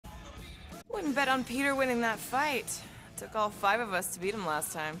Wouldn't bet on Peter winning that fight. Took all 5 of us to beat him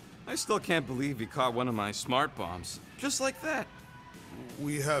last time. I still can't believe he caught one of my smart bombs. Just like that.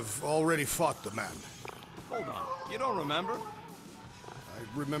 We have already fought the man. Hold on, you don't remember? I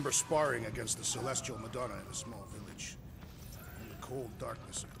remember sparring against the Celestial Madonna in a small village. In the cold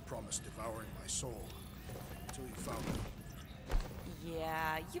darkness of the promise devouring my soul. Until you found me.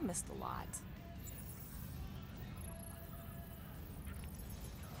 Yeah, you missed a lot.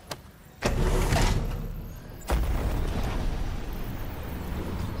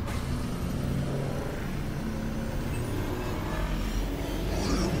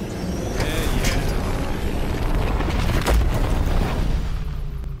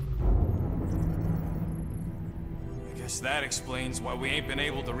 That explains why we ain't been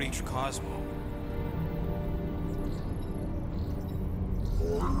able to reach Cosmo.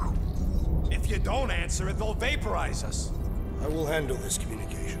 If you don't answer it, they'll vaporize us. I will handle this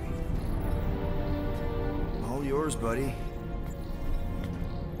communication. All yours, buddy.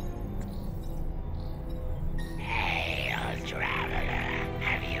 Hail, traveler.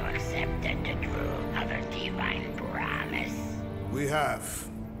 Have you accepted the truth of a divine promise? We have.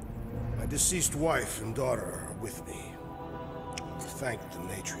 My deceased wife and daughter are with me. Thank the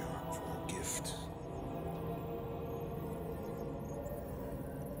matriarch for her gift.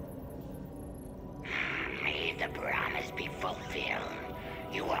 May the promise be fulfilled.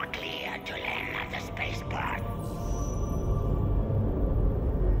 You are clear to land at the spaceport.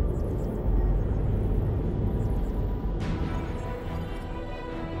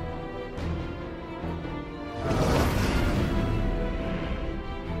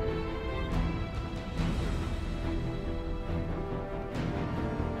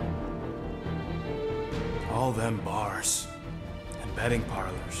 All them bars. And betting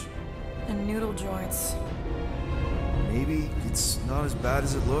parlors. And noodle joints. Maybe it's not as bad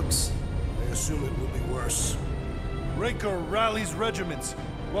as it looks. I assume it will be worse. Raker rallies regiments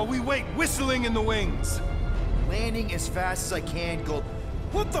while we wait whistling in the wings. Landing as fast as I can, Gold.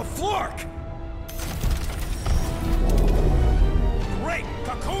 What the flark? Great!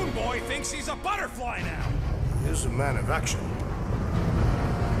 Cocoon Boy thinks he's a butterfly now! He is a man of action.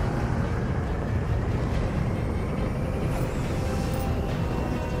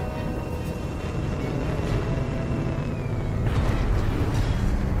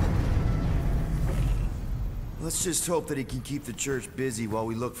 Let's just hope that he can keep the church busy while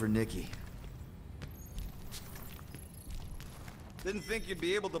we look for Nikki. Didn't think you'd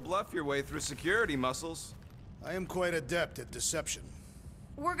be able to bluff your way through security muscles. I am quite adept at deception.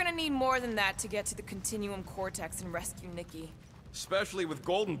 We're gonna need more than that to get to the Continuum Cortex and rescue Nikki. Especially with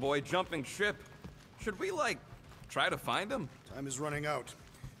Golden Boy jumping ship. Should we, like, try to find him? Time is running out.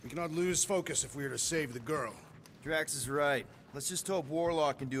 We cannot lose focus if we are to save the girl. Drax is right. Let's just hope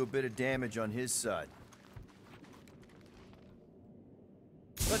Warlock can do a bit of damage on his side.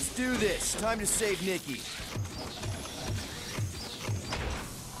 Let's do this. Time to save Nikki.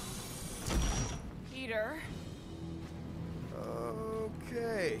 Peter?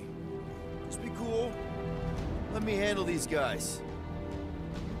 Okay. Just be cool. Let me handle these guys.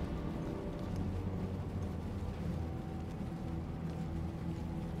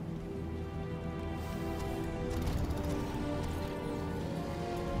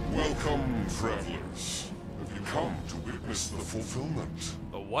 Welcome, travelers. Have you come to witness the fulfillment?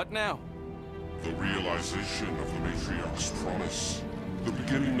 The what now? The realization of the Matriarch's promise. The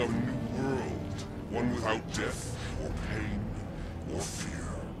beginning of a new world. One without death, or pain, or fear.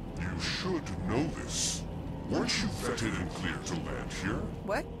 You should know this. Weren't you vetted and cleared to land here?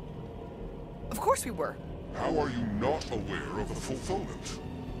 What? Of course we were. How are you not aware of the fulfillment?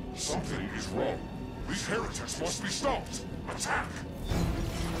 Something is wrong. These heretics must be stopped. Attack!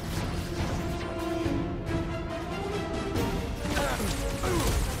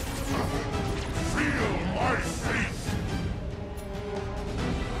 Feel my faith!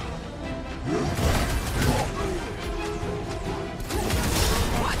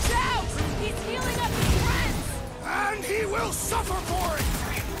 Watch out! He's healing up his friends! And he will suffer for it!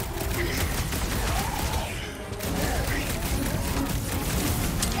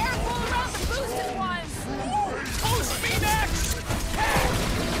 Careful around the boosted ones! Boost me next!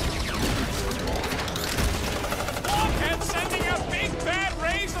 Blockhead sending out big bad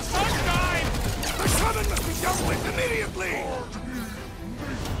rays of sunshine! The summon must be dealt with immediately!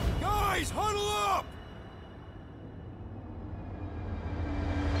 Guys, huddle up!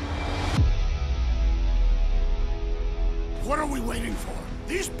 What are we waiting for?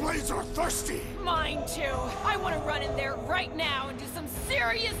 These blades are thirsty! Mine too. I want to run in there right now and do some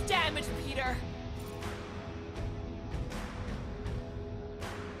serious damage, Peter.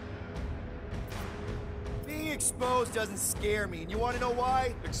 exposed doesn't scare me, and you want to know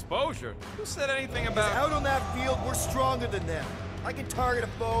why? Exposure? Who said anything Out about... on that field, we're stronger than them. I can target a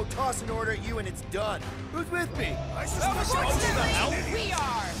foe, toss an order at you, and it's done. Who's with me? I suspect Fortunately, we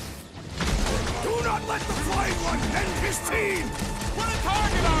are! Do not let the Flying One end his team! Put a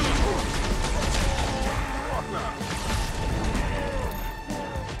target on him!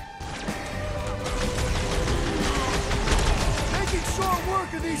 Making short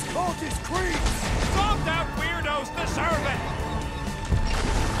work of these cultist creeps! Stomped out weirdos deserve it!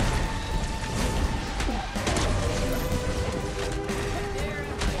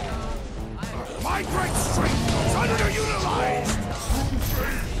 My great strength is underutilized!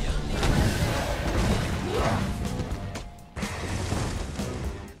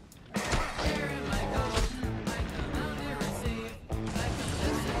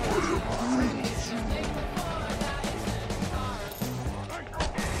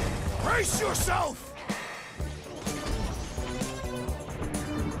 Brace yourself!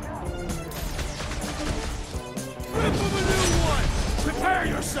 Rip of a new one! Prepare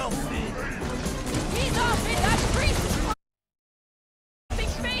yourself! He's off in that priest! Big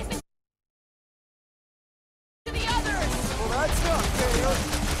face and to the others! Well, that's not fair.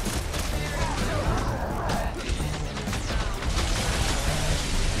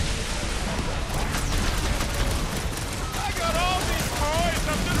 I got all these toys,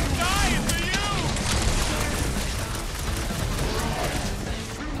 I'm just dying for you!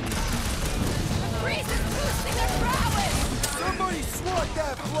 The priest is boosting their prowess! Somebody swat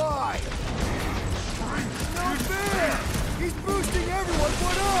that fly! No fair! He's boosting everyone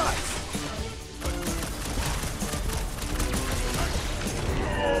but us!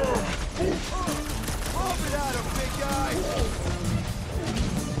 Pump it at him, big guy!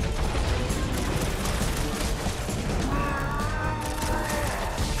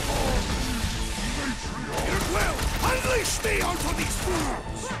 It will! Unleash me onto these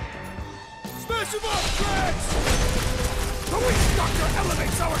fools! Smash him up, Drax! The Witch Doctor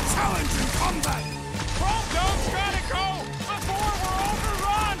elevates our challenge in combat! Chrome Dome's gotta go before we're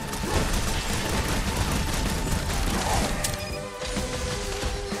overrun!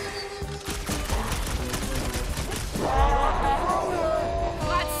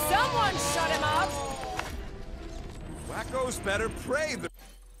 Let someone shut him up! Wackos better pray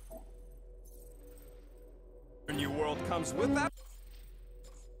the new world comes with that.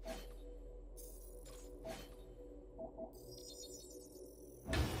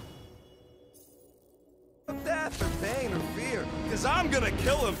 Death or pain or fear, because I'm gonna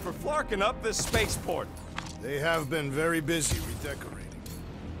kill him for flarking up this spaceport. They have been very busy redecorating.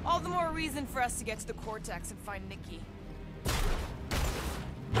 All the more reason for us to get to the Cortex and find Nikki.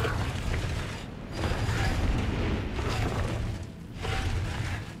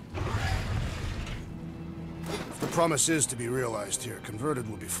 If the promise is to be realized here, Converted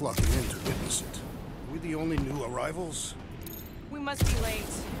will be flocking in to witness it. Are we the only new arrivals? We must be late.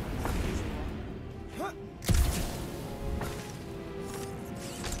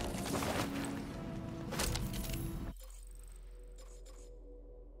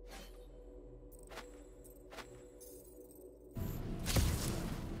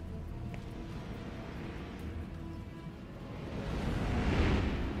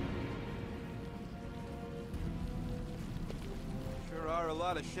 Sure are a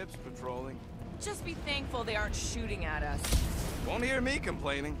lot of ships patrolling. Just be thankful they aren't shooting at us. Won't hear me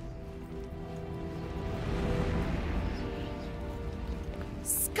complaining.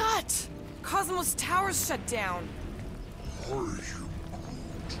 Scott! Cosmos Tower's shut down.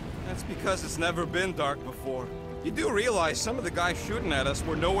 That's because it's never been dark before. You do realize some of the guys shooting at us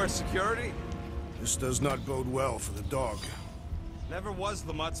were nowhere security? This does not bode well for the dog. Never was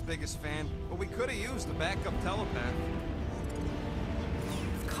Lamott's biggest fan, but we could have used a backup telepath.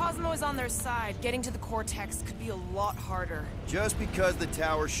 If Cosmo is on their side, getting to the Cortex could be a lot harder. Just because the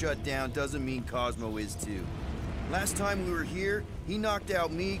tower shut down doesn't mean Cosmo is too. Last time we were here, he knocked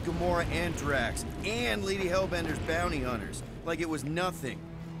out me, Gamora, and Drax, and Lady Hellbender's bounty hunters, like it was nothing.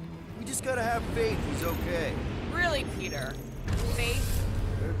 We just gotta have faith he's okay. Really, Peter? Faith?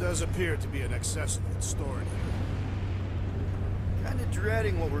 There does appear to be an excess of it stored here. Kinda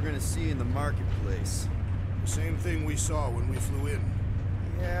dreading what we're gonna see in the marketplace. The same thing we saw when we flew in.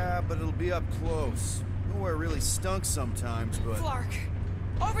 Yeah, but it'll be up close. Nowhere really stunk sometimes, but... Flark!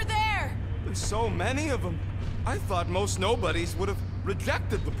 Over there! There's so many of them. I thought most nobodies would have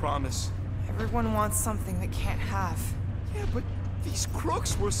rejected the promise. Everyone wants something they can't have. Yeah, but these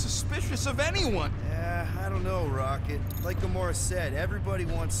crooks were suspicious of anyone. Yeah, I don't know, Rocket. Like Gamora said, everybody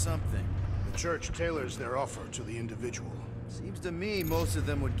wants something. The church tailors their offer to the individual. Seems to me most of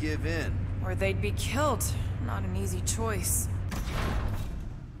them would give in. Or they'd be killed. Not an easy choice.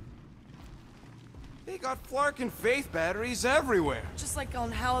 They got Flark and Faith batteries everywhere. Just like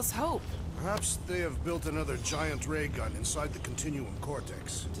on Hallis Hope. Perhaps they have built another giant ray gun inside the Continuum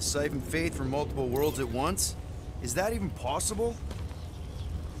Cortex. To siphon Faith from multiple worlds at once? Is that even possible?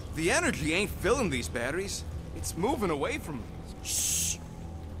 The energy ain't filling these batteries. It's moving away from them. Shh!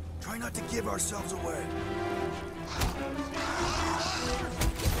 Try not to give ourselves away.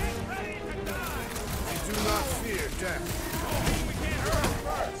 Do not fear death.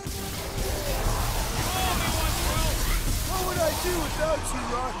 What would I do without you,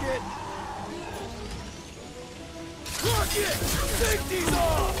 Rocket? Rocket! Take these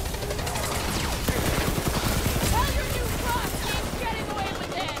off! Tell your new boss he ain't getting away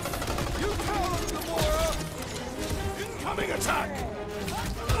with this! You tell him, Gamora! Incoming attack!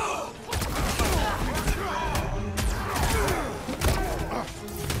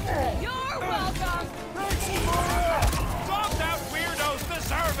 You're welcome! Bombed out weirdos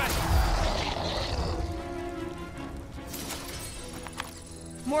deserve it!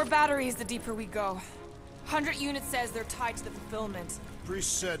 More batteries the deeper we go. 100 units says they're tied to the fulfillment.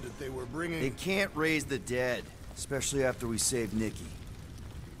 Priest said that they were bringing... They can't raise the dead, especially after we saved Nikki.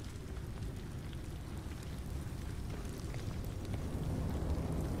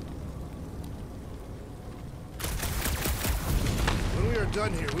 When we are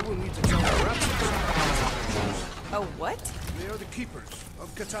done here, we will need to tell the rest of Oh, what? They are the keepers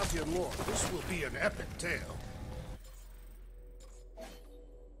of Catatian lore. This will be an epic tale.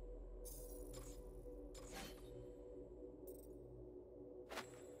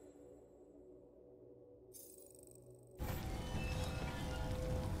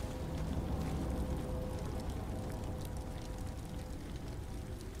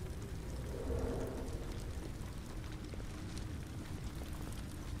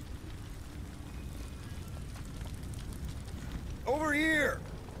 Over here!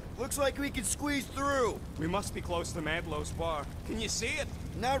 Looks like we can squeeze through. We must be close to Mantlo's bar. Can you see it?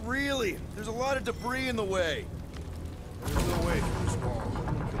 Not really. There's a lot of debris in the way. There's no way through this wall.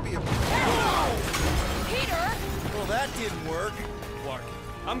 Could be a... Peter! Well, that didn't work. Flark,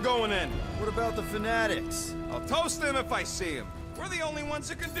 I'm going in. What about the fanatics? I'll toast them if I see them. We're the only ones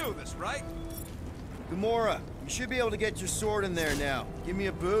that can do this, right? Gamora, you should be able to get your sword in there now. Give me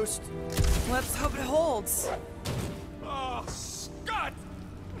a boost. Let's hope it holds. Oh, Scott!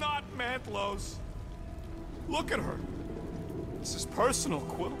 Not Mantlo's. Look at her. This is personal,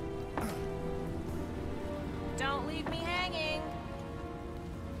 Quill. Don't leave me hanging.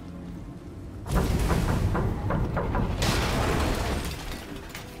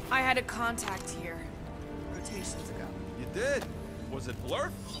 I had a contact here. Rotations ago. You did? Was it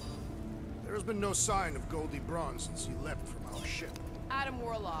Blurf? There has been no sign of Goldie Braun since he left from our ship. Adam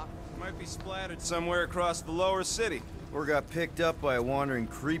Warlock. Might be splattered somewhere across the lower city. Or got picked up by a wandering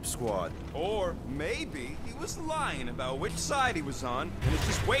creep squad. Or maybe he was lying about which side he was on and is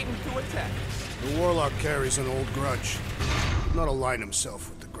just waiting to attack us. The Warlock carries an old grudge. He did not align himself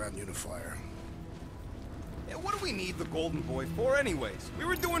with the Grand Unifier. Yeah, what do we need the Golden Boy for anyways? We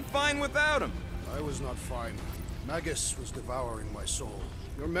were doing fine without him. I was not fine. Magus was devouring my soul.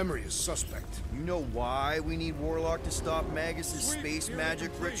 Your memory is suspect. You know why we need Warlock to stop Magus' space magic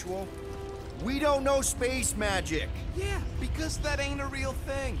ritual? We don't know space magic! Yeah, because that ain't a real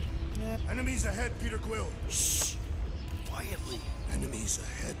thing. Enemies ahead, Peter Quill. Shh! Quietly. Enemies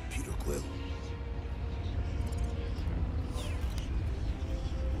ahead, Peter Quill.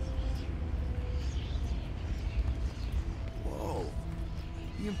 Whoa.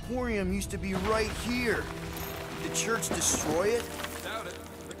 The Emporium used to be right here. Did the church destroy it? Doubt it.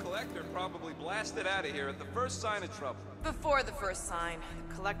 The Collector probably blasted out of here at the first sign of trouble. Before the first sign,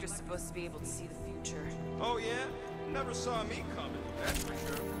 the Collector's supposed to be able to see the future. Oh yeah? Never saw me coming, that's for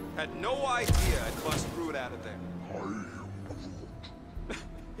sure. Had no idea I'd bust Groot out of there.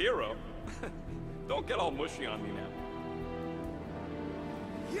 Hero? Don't get all mushy on me now.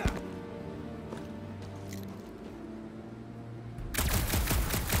 Yeah.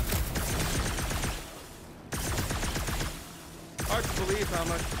 Hard to believe how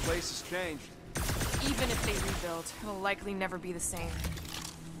much the place has changed. Even if they rebuild, it'll likely never be the same.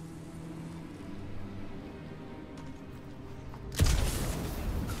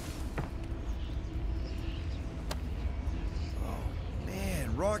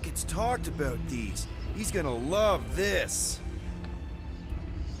 Man, Rocket's talked about these. He's gonna love this.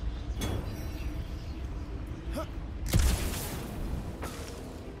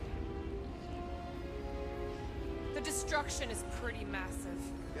 The destruction is pretty massive.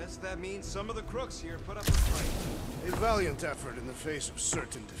 Guess that means some of the crooks here put up a fight. A valiant effort in the face of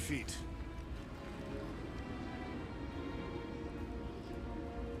certain defeat.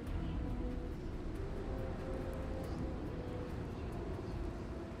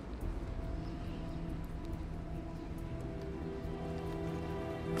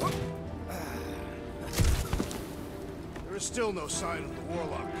 There's still no sign of the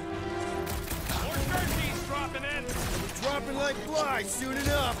Warlock. More jerseys dropping in! Dropping like flies soon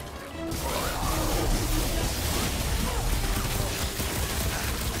enough!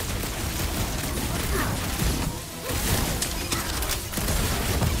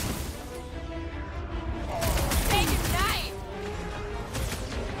 Take his knife!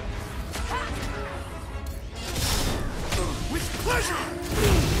 With pleasure!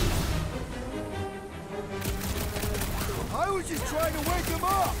 I was just trying to wake him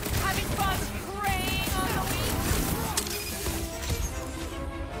up! Having fun preying on the weak?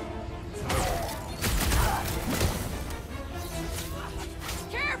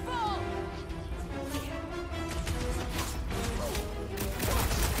 Careful!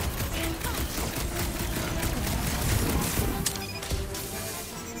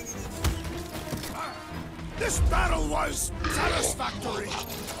 This battle was satisfactory!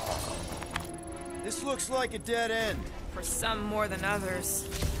 This looks like a dead end. For some more than others.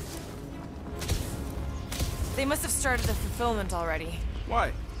 They must have started the fulfillment already.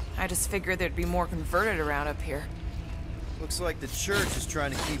 Why? I just figured there'd be more converted around up here. Looks like the church is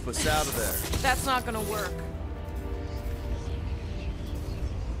trying to keep us out of there. That's not gonna work.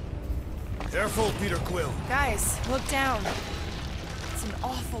 Careful, Peter Quill. Guys, look down. It's an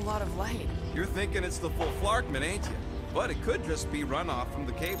awful lot of light. You're thinking it's the full Flarkman, ain't you? But it could just be runoff from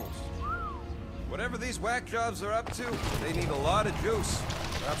the cables. Whatever these whack jobs are up to, they need a lot of juice.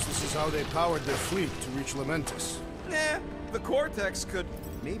 Perhaps this is how they powered their fleet to reach Lamentis. Nah, the Cortex could...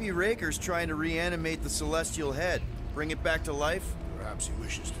 Maybe Raker's trying to reanimate the Celestial Head. Bring it back to life? Perhaps he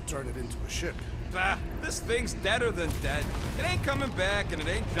wishes to turn it into a ship. Bah, this thing's deader than dead. It ain't coming back, and it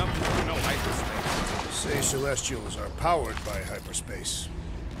ain't jumping through no hyperspace. Say Celestials are powered by hyperspace.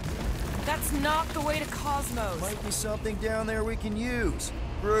 That's not the way to Cosmos. Might be something down there we can use.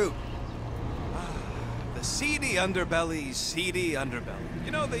 Brute. The seedy underbelly, seedy underbelly.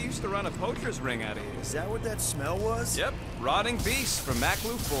 You know, they used to run a poacher's ring out of here. Is that what that smell was? Yep, rotting beasts from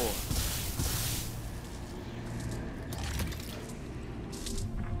Maklu 4.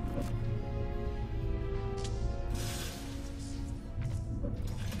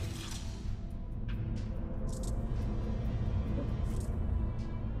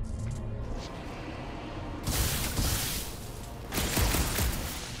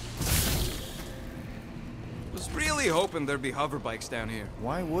 Hoping there'd be hover bikes down here.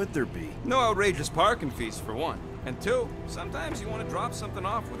 Why would there be? No outrageous parking fees, for one. And two, sometimes you want to drop something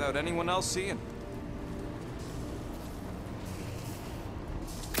off without anyone else seeing.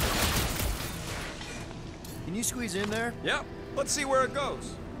 Can you squeeze in there? Yep, let's see where it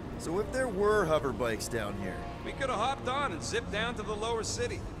goes. So if there were hover bikes down here, We could have hopped on and zipped down to the lower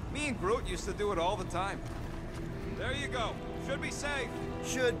city. Me and Groot used to do it all the time. There you go. Should be safe.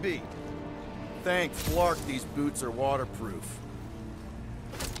 should be. Thank Flark these boots are waterproof.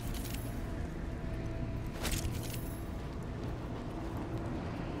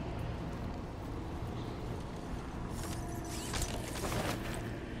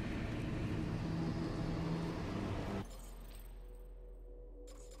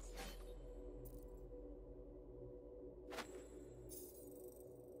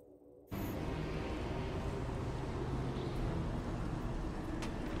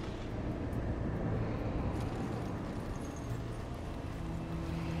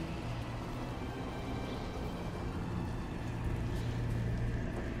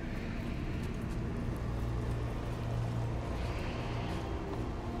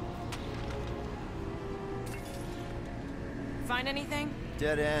 Find anything?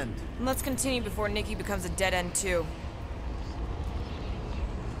 Dead end. Let's continue before Nikki becomes a dead end too.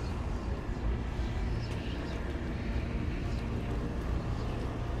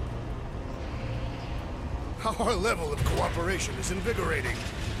 Our level of cooperation is invigorating.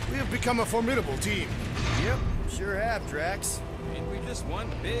 We have become a formidable team. Yep, sure have, Drax. And we just one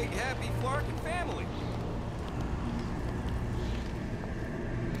big, happy Flarkin family.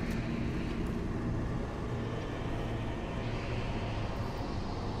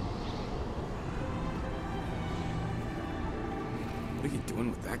 What are you doing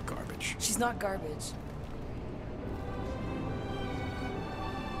with that garbage? She's not garbage.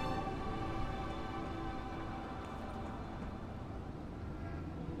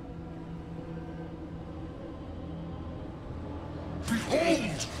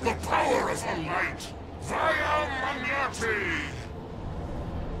 Behold the power of the light! Via Magnati!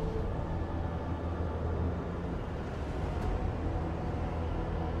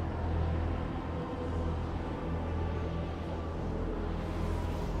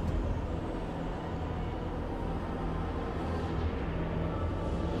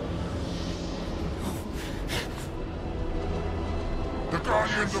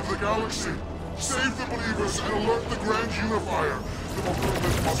 guardians of the galaxy. Save the believers and alert the Grand Unifier. The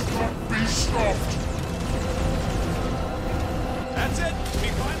fulfillment must not be stopped. That's it! We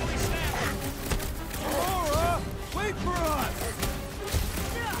finally snapped! Gamora! Wait for us!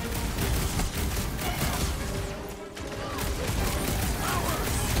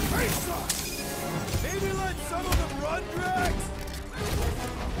 Face us! Maybe let some of them run, Drax?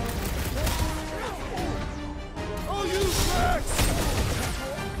 Oh, you Drax!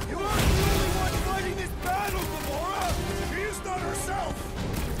 You aren't the only one fighting this battle, Gamora! She is not herself!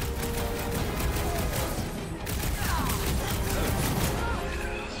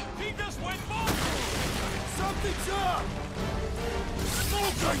 He just went bonkers! Something's up!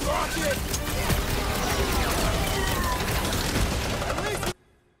 Smoke rocket! At least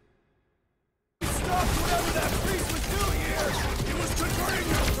we stopped whatever that priest was doing here! He was converting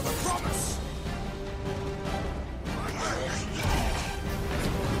them to the promise!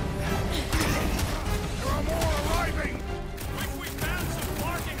 There are more arriving! Wish we found some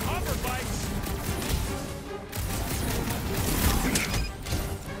barking hover bikes!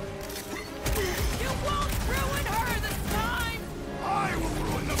 You won't ruin her this time! I will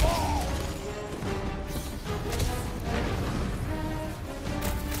ruin them all!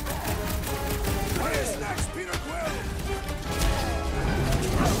 What is next, Peter Quill?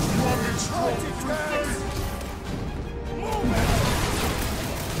 Running strong! Move it!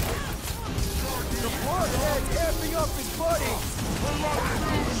 The bloodhead's amping up his buddy!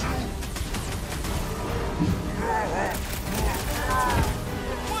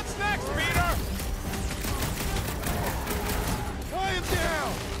 What's next, Peter? Tie him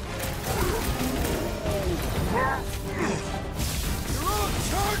down! You're all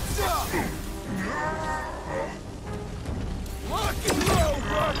charged up! Lock and load,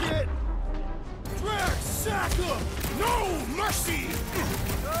 Rocket! Drax, sack him! No mercy!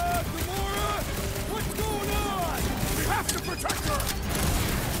 Gamora! What's going on? We have to protect her!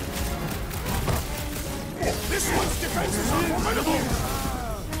 This one's defenses are formidable!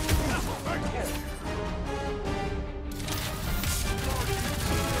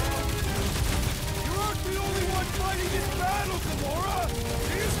 You aren't the only one fighting this battle, Gamora!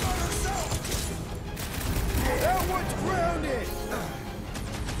 She is not herself! That one's grounded!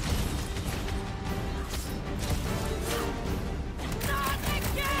 Not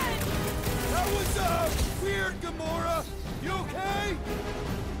again! That was, weird, Gamora! You okay?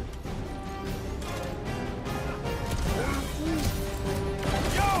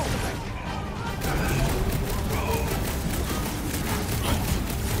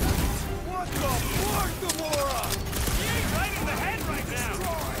 What the fuck, Gamora? He ain't right in the head right now!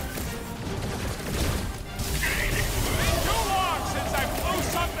 Been too long since I blew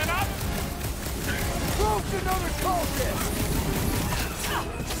something up! Prove another cultist!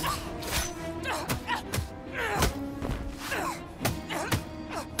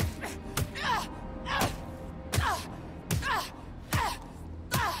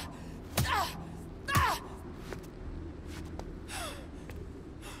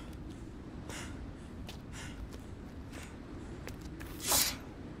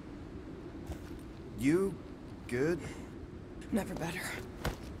 You good? Never better.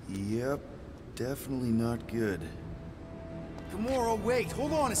 Yep, definitely not good. Gamora, wait,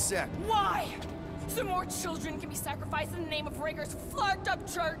 hold on a sec. Why? So more children can be sacrificed in the name of Raker's flarked up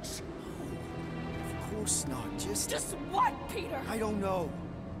church? Of course not, Just what, Peter? I don't know.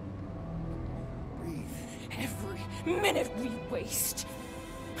 Breathe. Every minute we waste.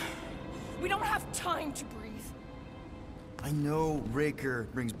 We don't have time to breathe. I know Raker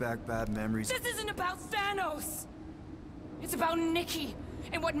brings back bad memories. This isn't about Thanos! It's about Nikki,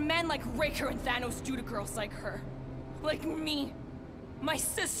 and what men like Raker and Thanos do to girls like her. Like me. My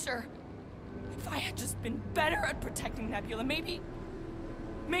sister. If I had just been better at protecting Nebula, maybe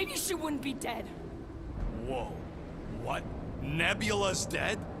she wouldn't be dead. Whoa. What? Nebula's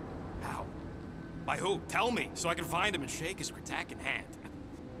dead? How? By who? Tell me, so I can find him and shake his Kratakan hand.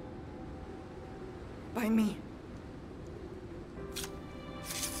 By me.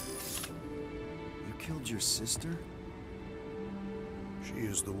 You killed your sister? She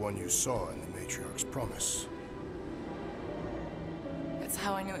is the one you saw in the Matriarch's promise. That's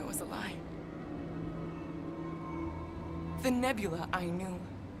how I knew it was a lie. The Nebula I knew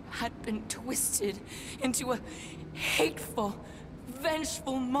had been twisted into a hateful,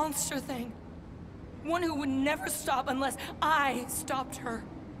 vengeful monster thing. One who would never stop unless I stopped her.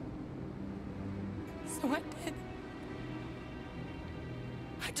 So I did.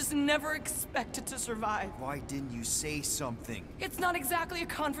 I just never expected to survive. Why didn't you say something? It's not exactly a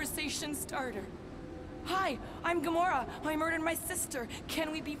conversation starter. Hi, I'm Gamora. I murdered my sister.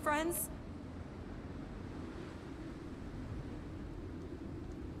 Can we be friends?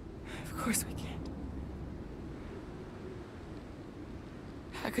 Of course we can't.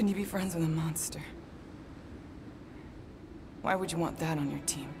 How can you be friends with a monster? Why would you want that on your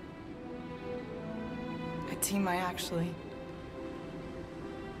team? A team I actually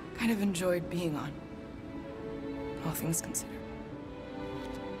kind of enjoyed being on, all things considered.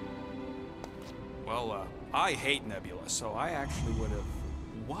 Well, I hate Nebula, so I actually would have...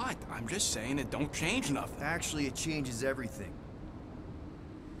 What? I'm just saying it don't change nothing. Actually, it changes everything.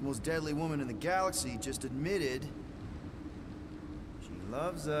 The most deadly woman in the galaxy just admitted she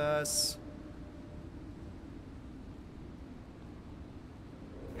loves us.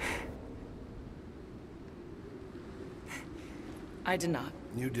 I did not.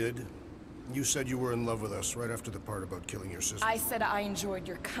 You did. You said you were in love with us right after the part about killing your sister. I said I enjoyed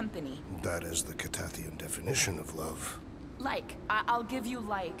your company. That is the Catathian definition of love. Like. I'll give you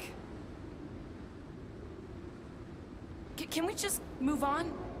like. Can we just move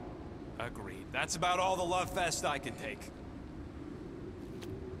on? Agreed. That's about all the love fest I can take.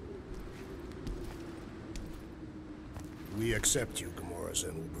 We accept you, Gamora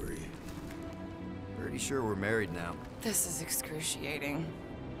Zenoburi. Pretty sure we're married now. This is excruciating.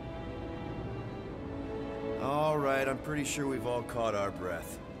 All right, I'm pretty sure we've all caught our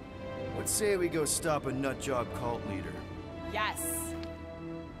breath. Let's say we go stop a nutjob cult leader. Yes.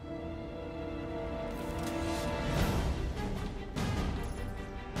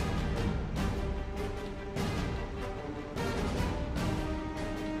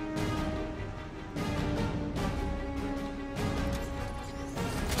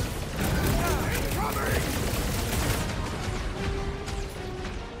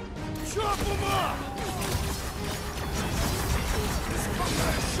 Chop him up! This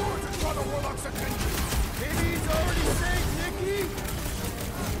combat is sure to draw the Warlock's attention. Maybe he's already saved Nikki?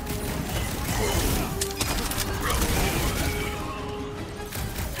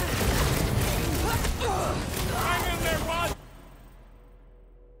 I'm in there, bud!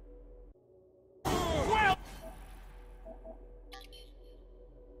 Well!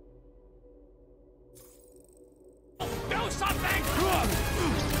 Do something!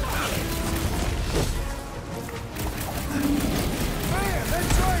 Man, that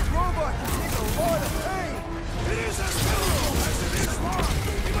giant robot can take a lot of pain! It is as literal as it is long!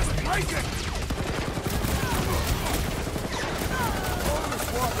 We must break it!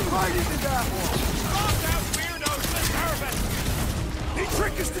 Walk right into that one! Stop that weirdos with nervous! The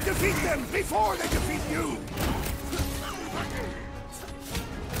trick is to defeat them before they defeat you!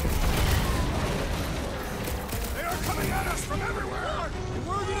 They are coming at us from everywhere!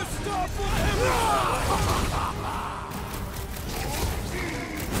 We're gonna stop them!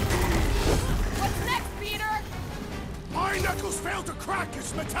 What's next, Peter? My knuckles failed to crack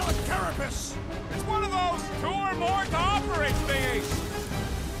its metallic carapace! It's one of those 2 or more to operate thingies!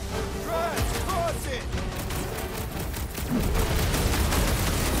 Drive, cross it!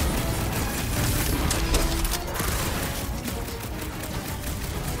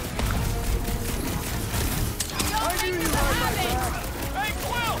 I knew you had my back! Hey,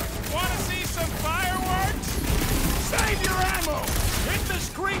 Quill! Wanna see some fireworks? Save your ammo! Hit this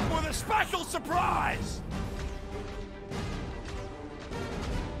creep with a special surprise!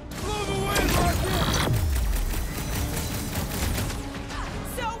 Blow the wind, Rocket!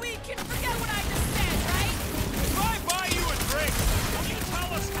 So we can forget what I just said, right? If I buy you a drink, will you tell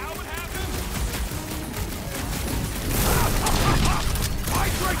us how it happened? My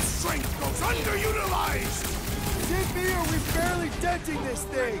great strength goes underutilized! Take me or we're barely denting this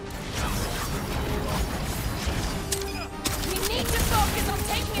thing! We need to focus on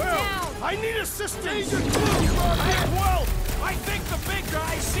taking him down! I need assistance! Hey, Quill! I think the big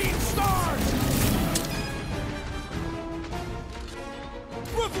guy's seen stars!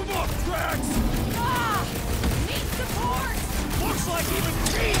 Rip him up, Drax! Ah! Need support! Looks like even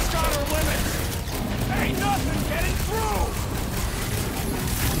she's got her limits! Ain't nothing getting through!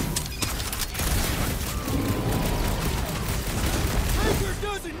 Baker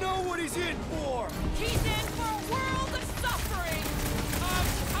doesn't know what he's in for! He's in for a world of suffering!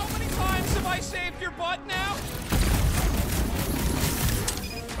 How many times have I saved your butt now?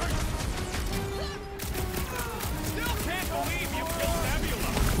 Still can't believe you killed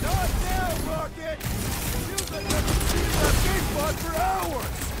Nebula! Not now, Rocket! Feels like I've been shooting that big butt for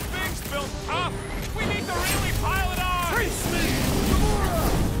hours! Thing's built tough! We need to really pile it on! Face me! Gamora!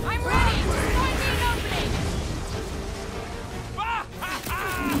 I'm ready! Find me an opening! Ah, ha, ha!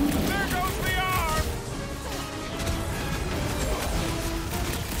 There goes the arm!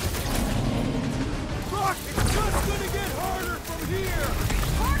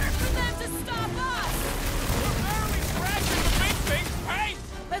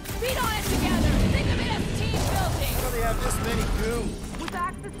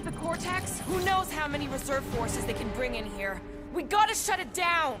 vortex? Who knows how many reserve forces they can bring in here? We gotta shut it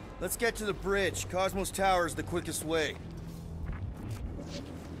down! Let's get to the bridge. Cosmos Tower is the quickest way.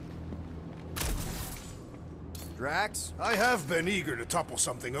 Drax? I have been eager to topple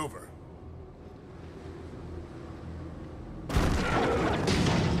something over.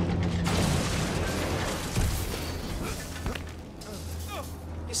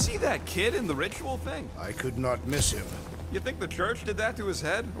 You see that kid in the ritual thing? I could not miss him. You think the church did that to his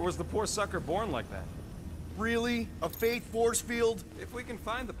head, or was the poor sucker born like that? Really? A faith force field? If we can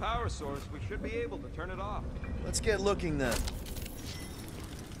find the power source, we should be able to turn it off. Let's get looking then.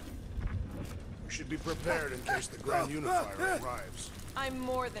 We should be prepared in case the Grand Unifier arrives. I'm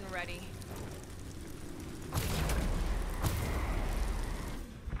more than ready.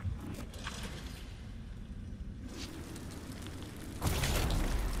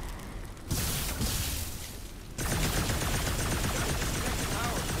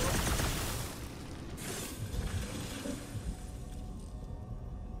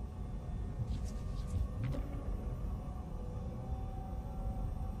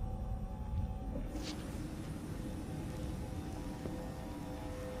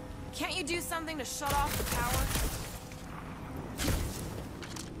 Can't you do something to shut off the power?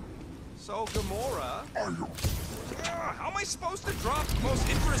 So, Gamora... how am I supposed to drop the most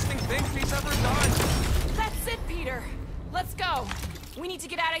interesting thing she's ever done? That's it, Peter! Let's go! We need to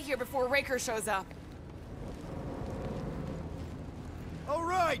get out of here before Raker shows up. All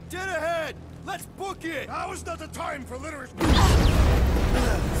right, dead ahead! Let's book it! Now is not the time for literacy.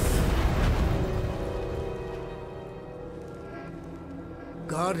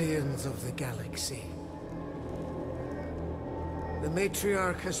 Guardians of the Galaxy. The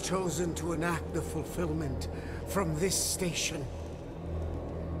Matriarch has chosen to enact the fulfillment from this station.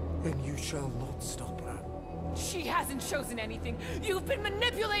 And you shall not stop her. She hasn't chosen anything. You've been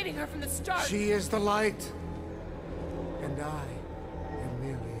manipulating her from the start. She is the light. And I am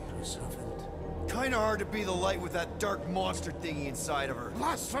merely her servant. Kinda hard to be the light with that dark monster thingy inside of her.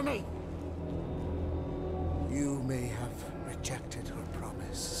 Blasphemy! You may have rejected her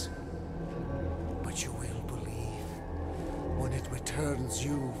promise, but you will believe when it returns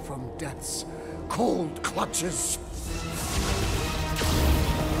you from death's cold clutches.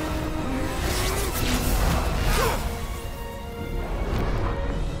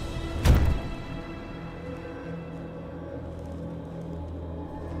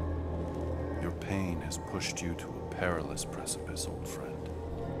 Your pain has pushed you to a perilous precipice, old friend.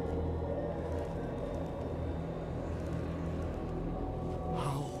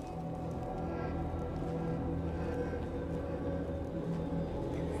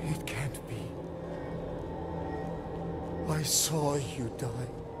 I saw you die.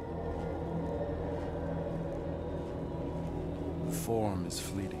 The form is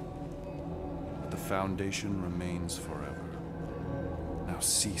fleeting, but the foundation remains forever. Now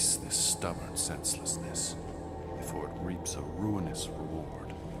cease this stubborn senselessness, before it reaps a ruinous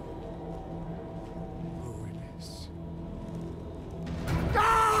reward. Ruinous.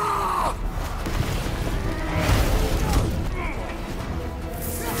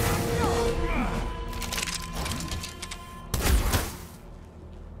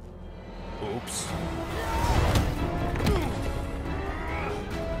 Oops.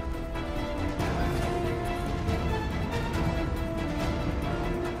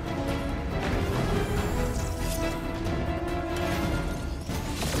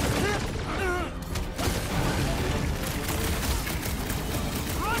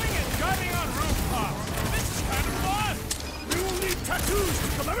 Running and gunning on rooftops. This is kind of fun. We will need tattoos to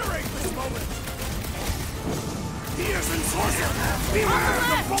commemorate this moment. He is in sorcerer. Beware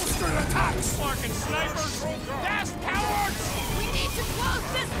the bolstered attacks. Fucking snipers. Dash cowards. We need to close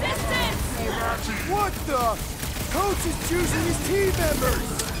this distance! What the? Coach is choosing his team members!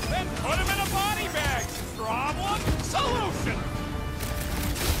 Then put him in a body bag. Problem? Solution.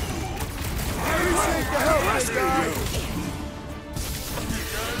 Appreciate the help, this guy!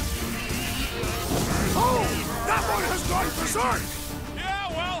 Oh, that one has gone berserk. Yeah,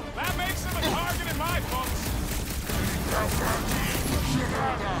 well, that makes him a target in my books.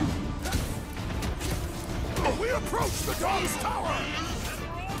 We approach the Dog's Tower.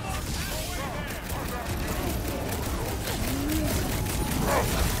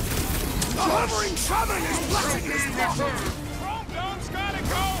 The hovering shaman is blessing his prophet. Chrome Dome's gotta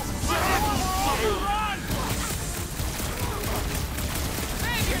go. Run!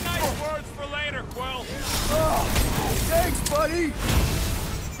 Save your nice words for later, Quill. Thanks, buddy!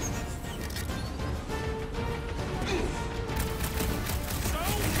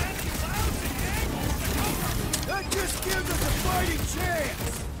 That just gives us a fighting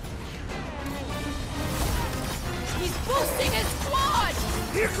chance! He's boosting his squad!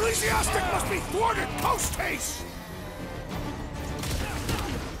 The ecclesiastic must be thwarted post-haste!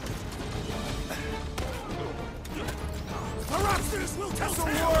 Herodotus will tell the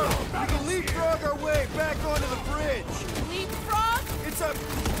world! We can leapfrog our way back onto the bridge! Leapfrog? It's a...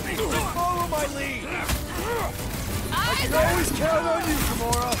 Just follow my lead! I can always count on you,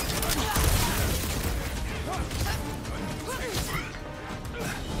 Gamora!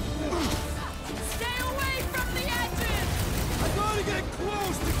 Stay away from the edges! I gotta get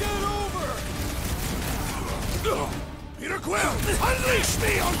close to get over! Peter Quill, unleash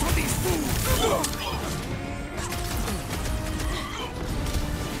me onto these fools!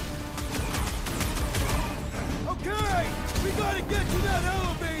 Okay! We gotta get to that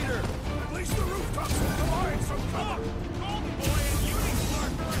elevator! At least the rooftops will provide some cover! Golden Boy and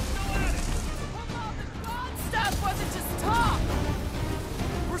Unicorn are still at it! Come on, the God stuff wasn't just talk!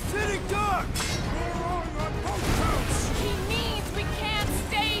 We're sitting ducks! You're wrong on both counts! He means we can't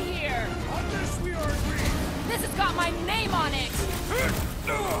stay here! On this we are agreed! This has got my name on it!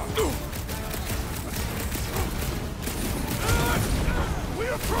 We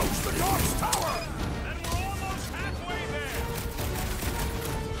approach the Dog's Tower! And we're almost halfway there!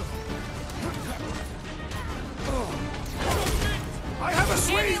 I have a Any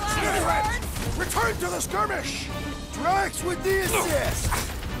sweet last threat! words? Return to the skirmish! Drax with the assist!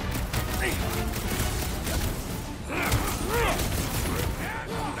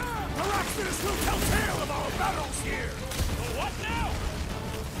 Herodotus will tell tale of our battles here! But what now?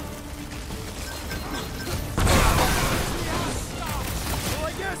 Well,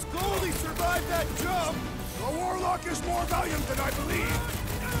 I guess Goldie survived that jump! The Warlock is more valiant than I believe!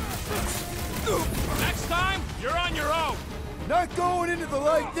 Next time, you're on your own! Not going into the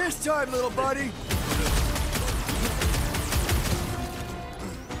light this time, little buddy!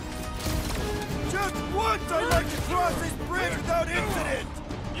 Just once I'd like to cross this bridge without incident!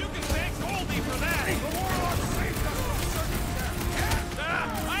 You can thank Goldie for that! The Warlock saved us from circumstance!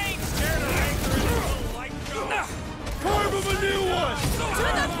 I ain't scared of anchor in a little light show! Carve him a new one! To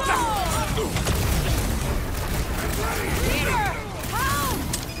the ball! Peter! Help!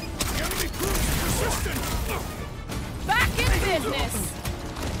 The enemy proves persistent! Back in business!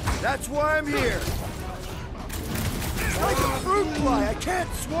 That's why I'm here! Like a fruit fly, I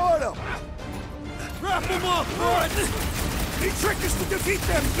can't swat him! Wrap him up, bud! The trick is to defeat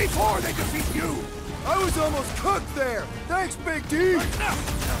them before they defeat you! I was almost cooked there! Thanks, Big D!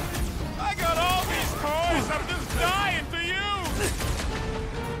 I got all these toys I'm just dying to use!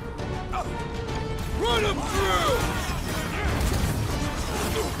 Run him through!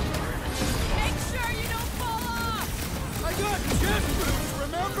 Make sure you don't fall off! I got jet boots,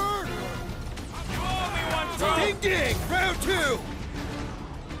 remember? You owe me one, too! Ding ding! Round two!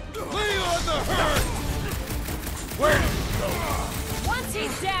 Lay on the hurt! Where did he go? Once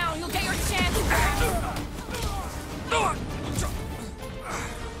he's down, you'll get your chance back!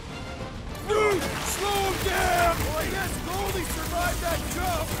 Slow him down! Well, I guess Goldie survived that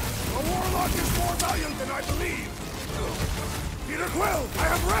jump! The Warlock is more valiant than I believe! Peter Quill, I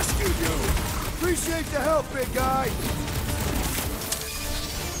have rescued you! Appreciate the help, big guy!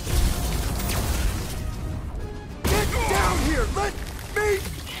 Get down here! Let me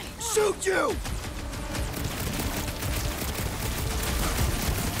shoot you!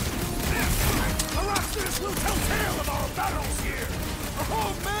 Herodotus will tell tale of our battles here!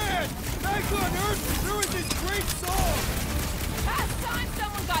 Oh man! Back on Earth, there was this great song! Last time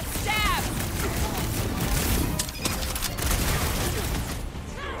someone got stabbed!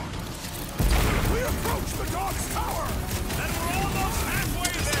 We approach the Dog's Tower! And we're almost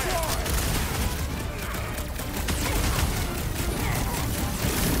halfway there!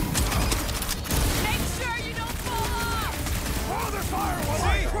 Make sure you don't fall off! Father fire while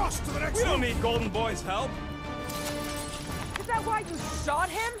I cross to the next We don't room. need Golden Boy's help! Is that why you shot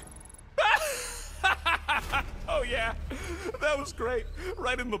him? Oh yeah, that was great.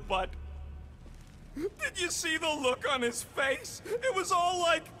 Right in the butt. Did you see the look on his face? It was all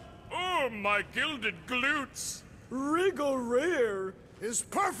like, oh, my gilded glutes. Wriggle rear! His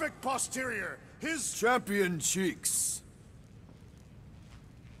perfect posterior! His... Champion cheeks!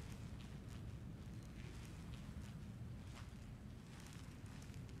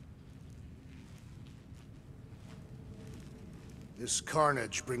 This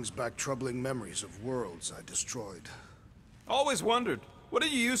carnage brings back troubling memories of worlds I destroyed. Always wondered, what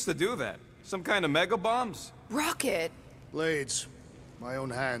did you use to do that? Some kind of mega bombs? Rocket! Blades. My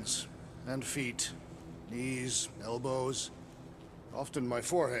own hands. And feet. Knees, elbows. Often my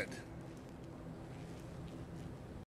forehead.